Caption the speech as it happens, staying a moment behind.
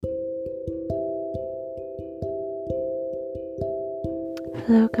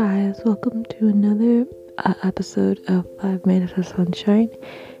Hello guys, welcome to another episode of 5 Minutes of Sunshine.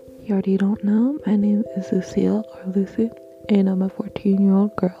 You already don't know, my name is Lucille, or Lucy, and I'm a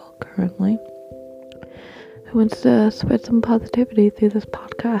 14-year-old girl currently who wants to spread some positivity through this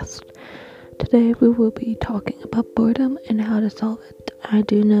podcast. Today we will be talking about boredom and how to solve it. I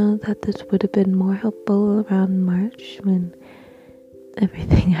do know that this would have been more helpful around March when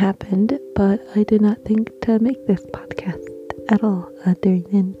everything happened, but I did not think to make this podcast at all during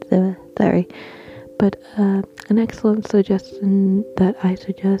the sorry. But an excellent suggestion that I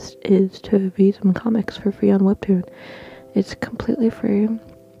suggest is to read some comics for free on Webtoon. It's completely free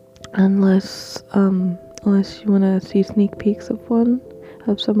unless you want to see sneak peeks of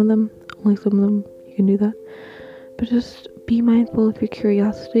some of them. Only some of them you can do that. But just be mindful of your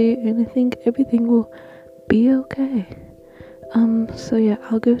curiosity, and I think everything will be okay. So yeah,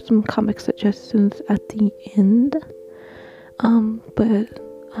 I'll give some comic suggestions at the end. But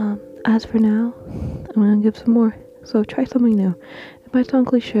as for now, I'm gonna give some more. So try something new. It might sound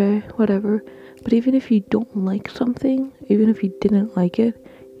cliche, whatever, but even if you don't like something, even if you didn't like it,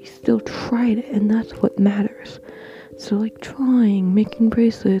 you still tried it, and that's what matters. So like drawing, making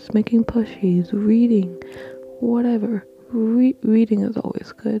bracelets, making plushies, reading, whatever. Reading is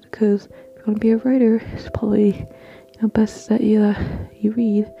always good, because if you want to be a writer, it's probably best that you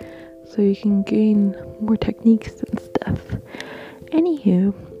read, so you can gain more techniques and stuff.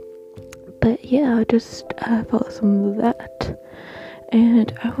 Anywho, but yeah, just follow some of that,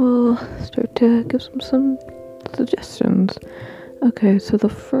 and I will start to give some suggestions. Okay, so the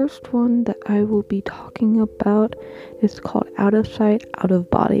first one that I will be talking about is called Out of Sight, Out of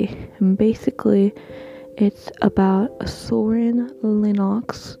Body, and basically it's about a Soren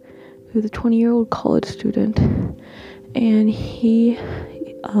Lennox, who's a 20-year-old college student, and he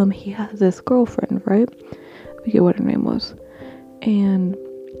has this girlfriend, right? I forget what her name was. And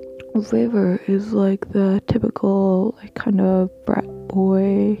River is like the typical like kind of brat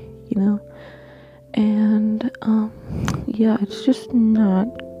boy, and yeah, it's just not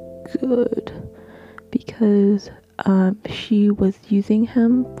good because she was using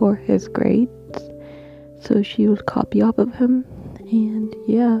him for his grades, so she would copy off of him, and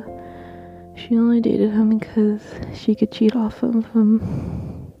yeah, she only dated him because she could cheat off of him.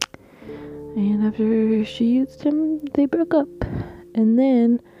 And after she used him, they broke up. And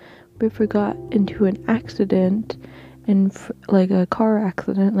then River got into an accident, like a car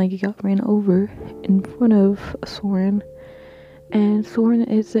accident, like he got ran over in front of Soren. And Soren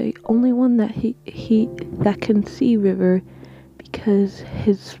is the only one that that can see River, because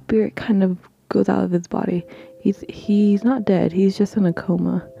his spirit kind of goes out of his body. He's not dead, he's just in a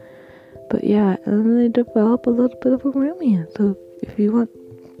coma. But yeah, and then they develop a little bit of a romance. So if you want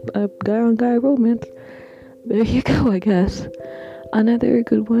a guy-on-guy romance, there you go, I guess. Another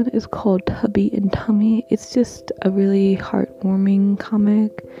good one is called Tubby and Tummy. It's just a really heartwarming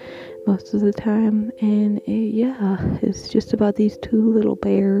comic most of the time, and it's just about these two little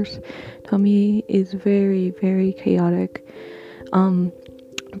bears. Tummy is very, very chaotic,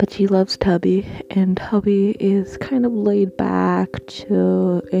 but she loves Tubby, and Tubby is kind of laid back,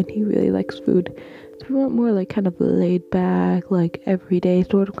 chill, and he really likes food. So if you want more like kind of laid back, like everyday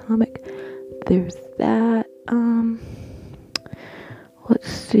sort of comic, there's that. Let's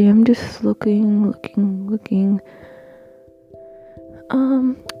see, I'm just looking.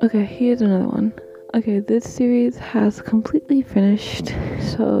 Okay, here's another one. Okay, this series has completely finished,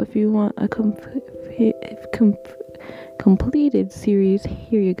 so if you want a completed series,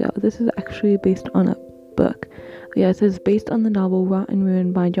 here you go. This is actually based on a book. Yeah, it says based on the novel Rotten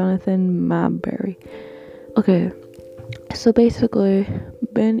Ruin by Jonathan Mabry. Okay, so basically,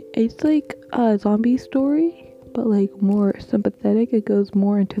 it's like a zombie story, but like more sympathetic. It goes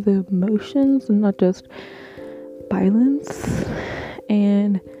more into the emotions and not just violence.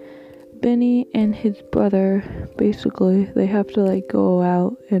 And Benny and his brother, basically, they have to like go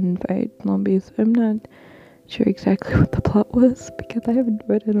out and fight zombies. I'm not sure exactly what the plot was because I haven't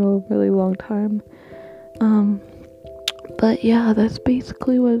read it in a really long time. But yeah, that's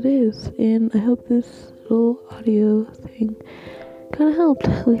basically what it is, and I hope this little audio thing kind of helped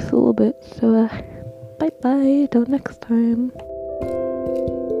at least a little bit. So bye bye, till next time.